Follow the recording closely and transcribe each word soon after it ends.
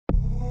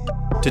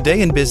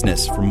Today in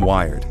Business from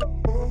Wired.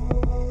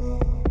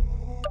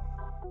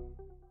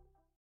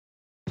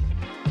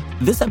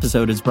 This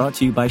episode is brought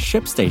to you by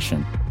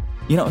ShipStation.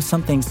 You know,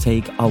 some things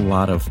take a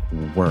lot of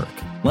work,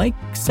 like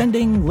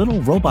sending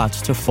little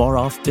robots to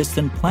far-off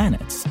distant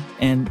planets.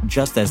 And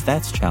just as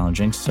that's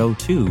challenging, so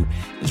too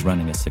is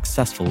running a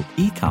successful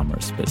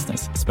e-commerce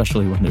business,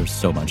 especially when there's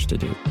so much to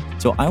do.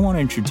 So I want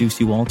to introduce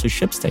you all to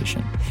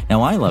ShipStation.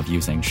 Now, I love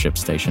using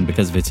ShipStation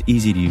because of its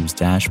easy-to-use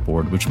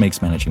dashboard, which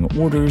makes managing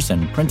orders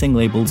and printing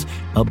labels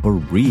a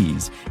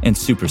breeze and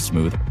super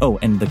smooth. Oh,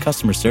 and the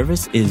customer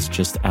service is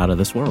just out of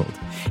this world.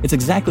 It's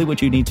exactly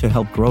what you need to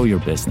help grow your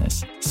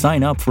business.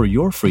 Sign up for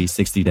your free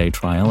 60-day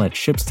trial at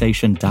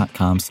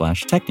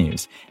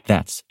shipstation.com/technews.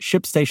 That's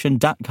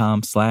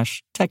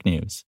shipstation.com/technews.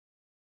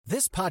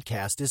 This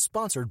podcast is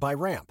sponsored by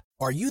Ramp.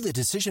 Are you the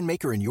decision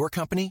maker in your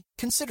company?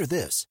 Consider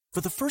this. For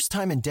the first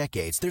time in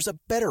decades, there's a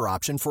better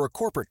option for a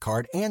corporate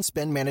card and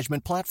spend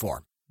management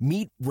platform.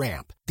 Meet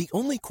Ramp, the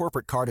only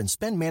corporate card and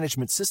spend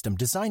management system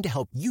designed to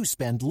help you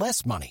spend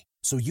less money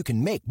so you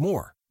can make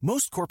more.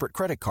 Most corporate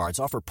credit cards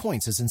offer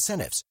points as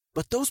incentives,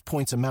 but those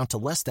points amount to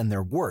less than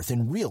their worth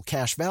in real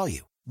cash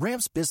value.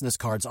 Ramp's business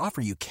cards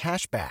offer you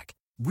cash back,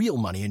 real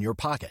money in your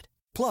pocket.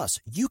 Plus,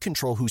 you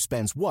control who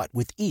spends what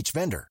with each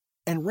vendor.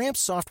 And Ramp's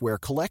software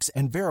collects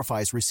and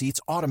verifies receipts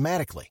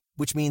automatically,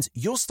 which means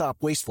you'll stop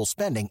wasteful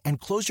spending and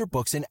close your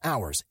books in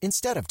hours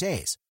instead of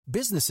days.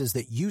 Businesses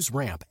that use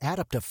Ramp add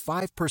up to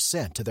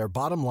 5% to their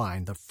bottom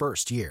line the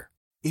first year.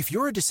 If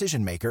you're a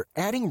decision maker,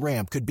 adding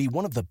Ramp could be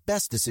one of the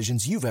best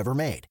decisions you've ever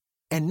made.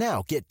 And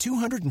now get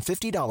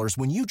 $250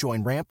 when you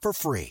join Ramp for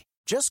free.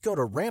 Just go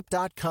to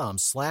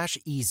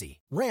ramp.com/easy.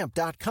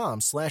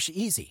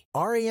 Ramp.com/easy.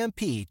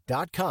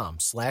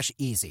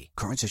 RAMP.com/easy.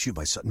 Cards issued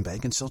by Sutton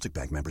Bank and Celtic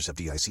Bank, members of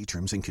FDIC.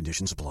 Terms and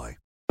conditions apply.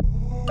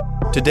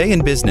 Today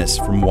in Business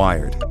from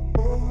Wired.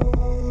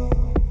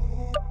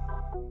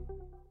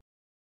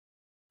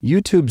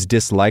 YouTube's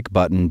dislike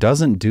button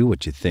doesn't do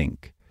what you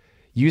think.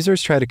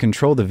 Users try to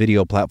control the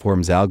video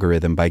platform's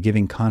algorithm by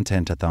giving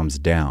content a thumbs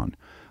down,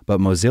 but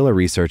Mozilla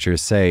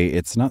researchers say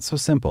it's not so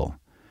simple.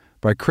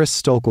 By Chris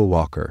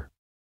Stokel-Walker.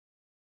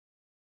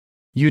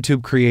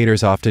 YouTube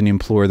creators often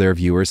implore their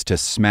viewers to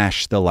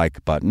smash the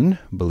like button,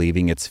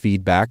 believing its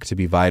feedback to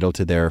be vital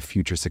to their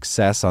future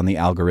success on the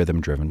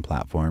algorithm-driven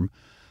platform.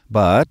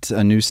 But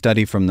a new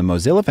study from the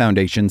Mozilla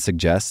Foundation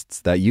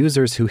suggests that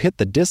users who hit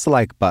the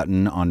dislike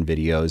button on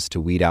videos to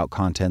weed out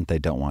content they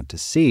don't want to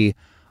see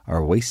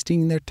are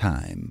wasting their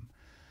time.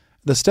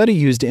 The study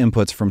used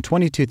inputs from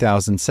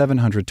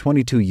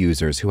 22,722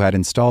 users who had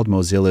installed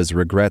Mozilla's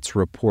Regrets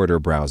Reporter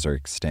browser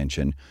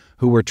extension,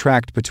 who were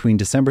tracked between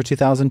December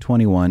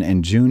 2021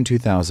 and June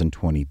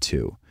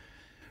 2022.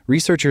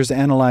 Researchers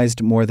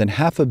analyzed more than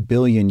 500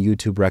 million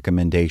YouTube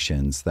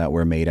recommendations that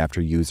were made after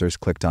users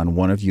clicked on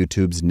one of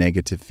YouTube's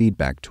negative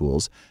feedback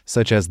tools,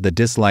 such as the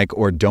dislike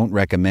or don't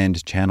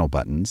recommend channel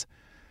buttons.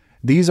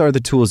 These are the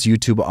tools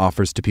YouTube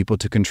offers to people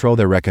to control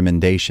their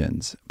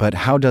recommendations. But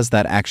how does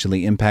that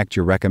actually impact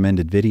your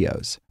recommended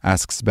videos?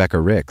 Asks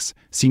Becca Ricks,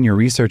 senior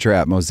researcher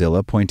at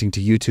Mozilla, pointing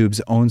to YouTube's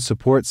own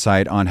support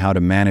site on how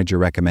to manage your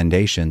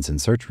recommendations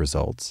and search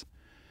results.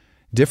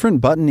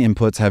 Different button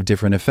inputs have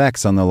different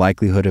effects on the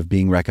likelihood of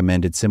being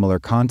recommended similar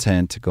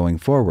content going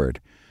forward.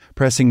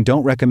 Pressing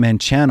Don't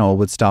Recommend Channel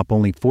would stop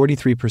only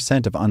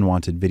 43% of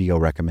unwanted video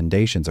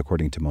recommendations,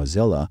 according to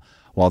Mozilla,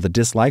 while the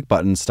dislike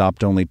button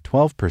stopped only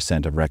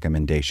 12% of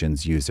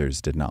recommendations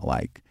users did not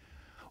like.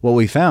 What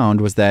we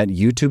found was that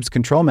YouTube's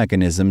control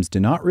mechanisms do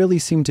not really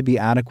seem to be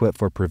adequate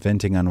for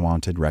preventing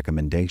unwanted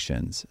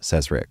recommendations,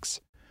 says Ricks.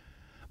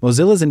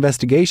 Mozilla's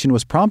investigation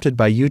was prompted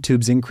by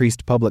YouTube's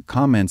increased public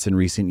comments in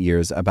recent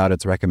years about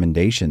its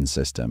recommendation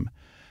system.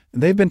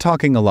 They've been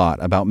talking a lot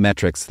about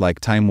metrics like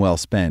time well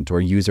spent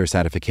or user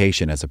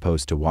satisfaction as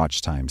opposed to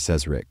watch time,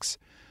 says Ricks.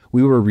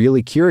 We were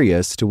really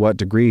curious to what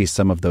degree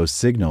some of those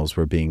signals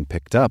were being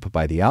picked up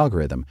by the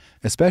algorithm,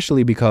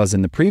 especially because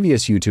in the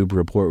previous YouTube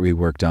report we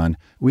worked on,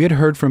 we had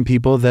heard from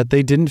people that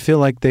they didn't feel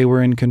like they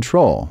were in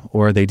control,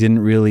 or they didn't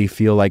really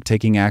feel like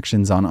taking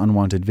actions on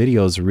unwanted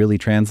videos really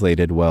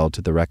translated well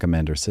to the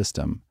recommender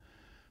system.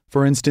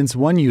 For instance,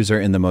 one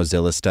user in the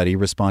Mozilla study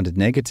responded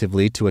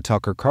negatively to a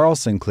Tucker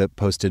Carlson clip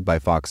posted by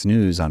Fox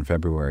News on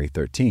February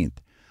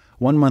 13th.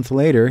 1 month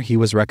later, he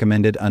was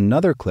recommended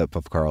another clip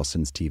of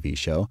Carlson's TV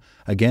show,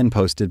 again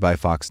posted by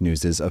Fox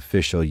News'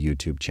 official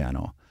YouTube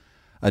channel.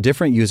 A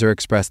different user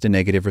expressed a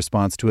negative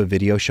response to a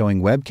video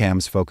showing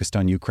webcams focused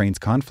on Ukraine's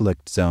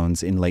conflict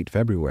zones in late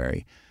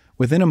February.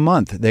 Within a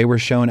month, they were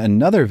shown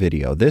another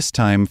video, this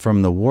time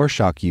from the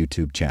Warshock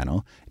YouTube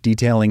channel,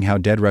 detailing how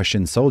dead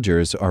Russian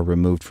soldiers are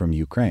removed from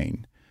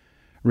Ukraine.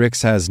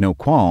 Ricks has no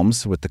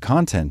qualms with the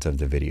content of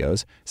the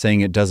videos, saying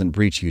it doesn't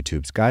breach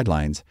YouTube's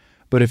guidelines.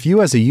 But if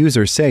you as a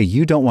user say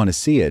you don't want to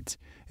see it,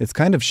 it's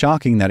kind of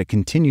shocking that it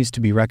continues to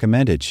be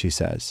recommended, she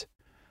says.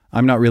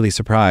 I'm not really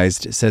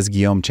surprised, says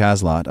Guillaume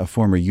Chaslot, a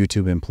former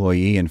YouTube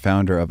employee and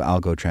founder of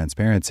Algo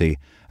Transparency,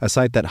 a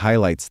site that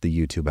highlights the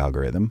YouTube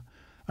algorithm.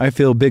 I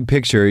feel big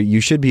picture,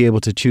 you should be able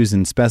to choose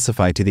and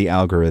specify to the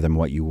algorithm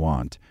what you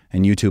want.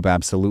 and YouTube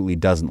absolutely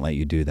doesn't let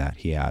you do that,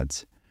 he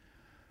adds.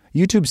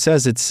 YouTube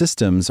says its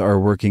systems are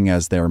working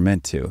as they are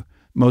meant to.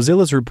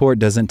 Mozilla's report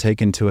doesn't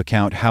take into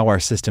account how our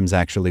systems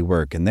actually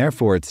work, and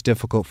therefore it's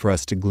difficult for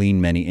us to glean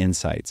many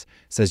insights,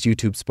 says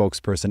YouTube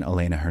spokesperson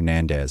Elena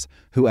Hernandez,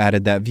 who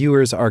added that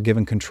viewers are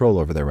given control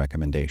over their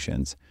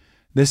recommendations.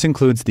 This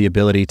includes the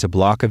ability to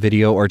block a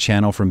video or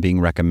channel from being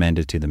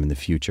recommended to them in the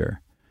future.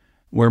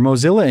 Where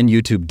Mozilla and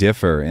YouTube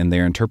differ in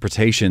their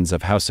interpretations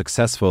of how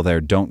successful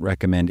their don't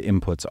recommend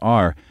inputs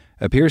are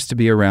appears to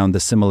be around the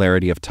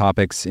similarity of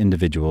topics,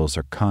 individuals,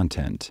 or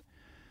content.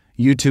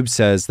 YouTube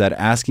says that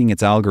asking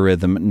its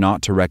algorithm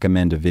not to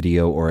recommend a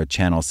video or a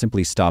channel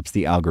simply stops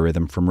the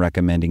algorithm from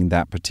recommending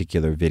that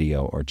particular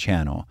video or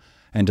channel,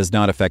 and does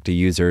not affect a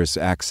user's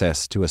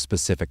access to a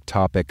specific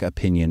topic,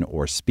 opinion,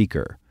 or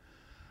speaker.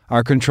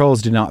 Our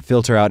controls do not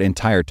filter out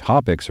entire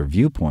topics or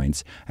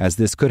viewpoints, as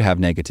this could have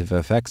negative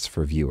effects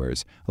for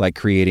viewers, like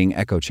creating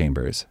echo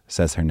chambers,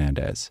 says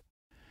Hernandez.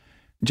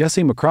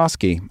 Jesse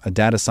McCroskey, a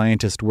data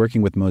scientist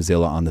working with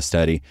Mozilla on the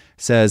study,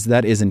 says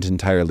that isn't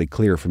entirely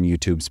clear from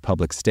YouTube's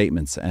public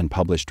statements and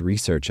published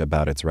research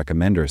about its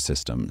recommender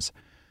systems.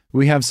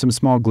 We have some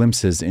small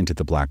glimpses into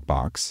the black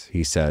box,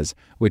 he says,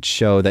 which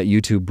show that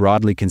YouTube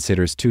broadly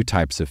considers two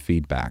types of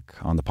feedback.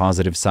 On the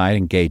positive side,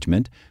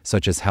 engagement,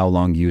 such as how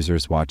long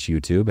users watch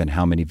YouTube and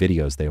how many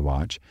videos they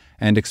watch,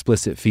 and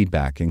explicit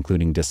feedback,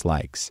 including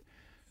dislikes.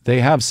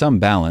 They have some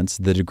balance,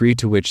 the degree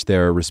to which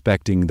they're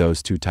respecting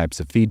those two types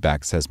of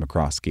feedback, says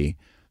McCroskey.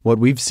 What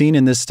we've seen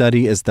in this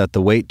study is that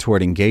the weight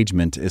toward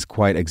engagement is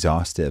quite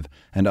exhaustive,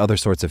 and other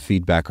sorts of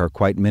feedback are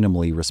quite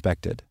minimally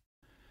respected.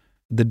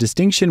 The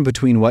distinction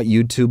between what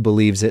YouTube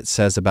believes it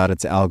says about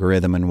its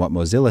algorithm and what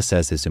Mozilla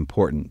says is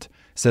important,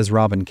 says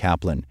Robin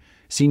Kaplan,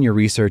 senior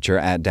researcher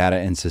at Data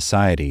and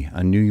Society,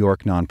 a New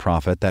York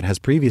nonprofit that has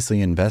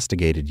previously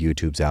investigated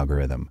YouTube's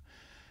algorithm.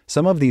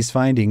 Some of these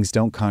findings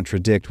don't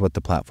contradict what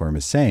the platform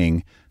is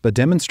saying, but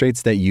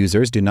demonstrates that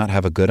users do not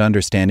have a good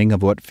understanding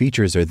of what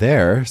features are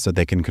there so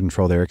they can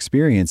control their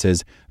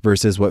experiences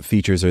versus what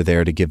features are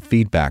there to give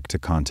feedback to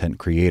content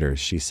creators,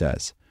 she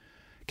says.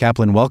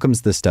 Kaplan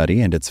welcomes the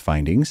study and its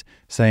findings,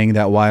 saying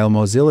that while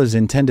Mozilla's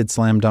intended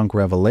slam dunk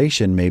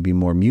revelation may be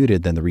more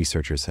muted than the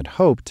researchers had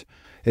hoped,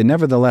 it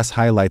nevertheless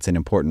highlights an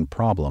important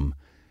problem.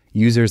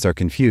 Users are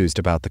confused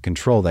about the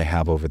control they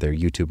have over their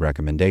YouTube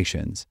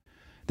recommendations.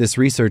 This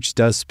research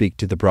does speak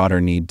to the broader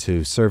need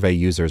to survey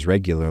users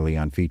regularly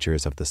on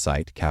features of the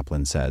site,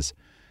 Kaplan says.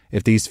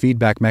 If these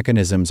feedback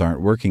mechanisms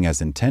aren't working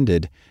as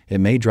intended, it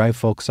may drive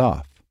folks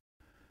off.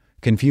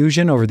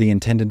 Confusion over the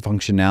intended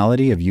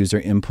functionality of user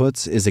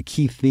inputs is a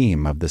key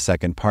theme of the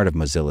second part of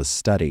Mozilla's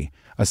study,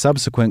 a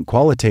subsequent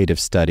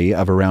qualitative study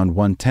of around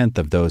 1/10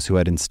 of those who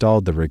had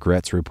installed the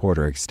Regrets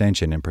Reporter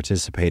extension and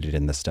participated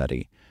in the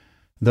study.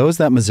 Those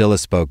that Mozilla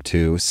spoke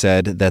to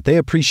said that they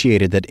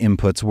appreciated that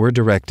inputs were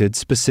directed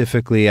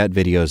specifically at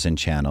videos and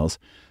channels,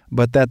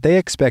 but that they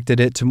expected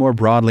it to more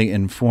broadly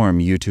inform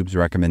YouTube's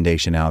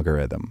recommendation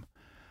algorithm.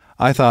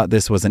 I thought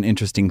this was an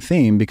interesting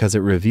theme because it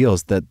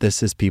reveals that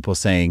this is people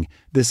saying,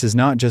 this is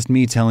not just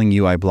me telling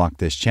you I blocked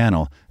this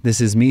channel,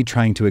 this is me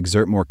trying to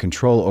exert more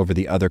control over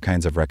the other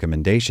kinds of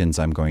recommendations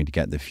I'm going to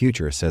get in the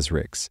future, says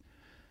Ricks.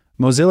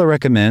 Mozilla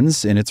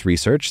recommends in its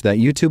research that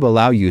YouTube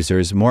allow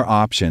users more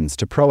options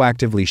to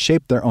proactively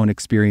shape their own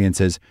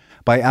experiences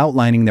by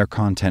outlining their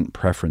content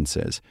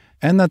preferences,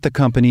 and that the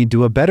company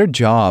do a better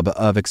job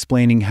of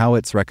explaining how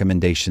its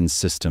recommendation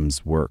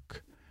systems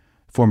work.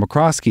 For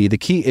McCroskey, the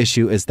key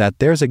issue is that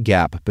there's a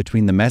gap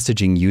between the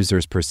messaging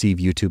users perceive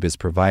YouTube is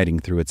providing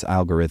through its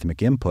algorithmic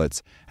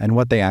inputs and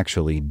what they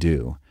actually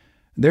do.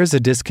 There's a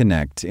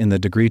disconnect in the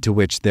degree to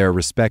which they're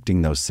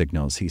respecting those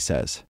signals, he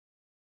says.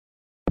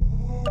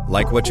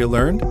 Like what you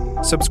learned?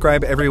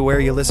 Subscribe everywhere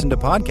you listen to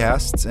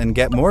podcasts and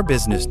get more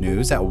business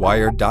news at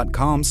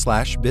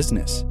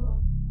wired.com/business.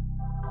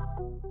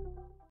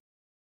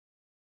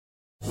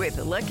 With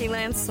the Lucky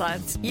Land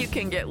Slots, you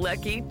can get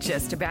lucky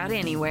just about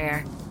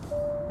anywhere.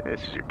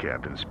 This is your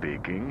captain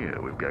speaking.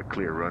 We've got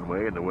clear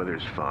runway and the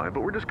weather's fine,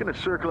 but we're just going to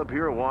circle up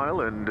here a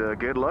while and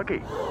get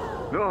lucky.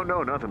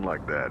 No, nothing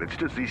like that. It's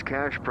just these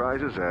cash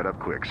prizes add up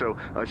quick. So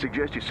I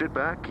suggest you sit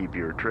back, keep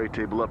your tray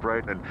table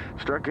upright, and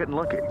start getting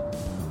lucky.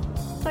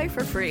 Play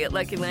for free at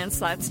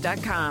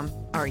LuckyLandSlots.com.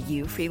 Are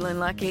you feeling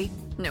lucky?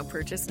 No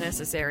purchase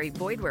necessary.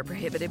 Void where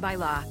prohibited by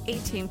law.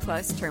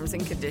 18+ terms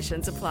and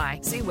conditions apply.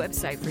 See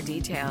website for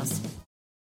details.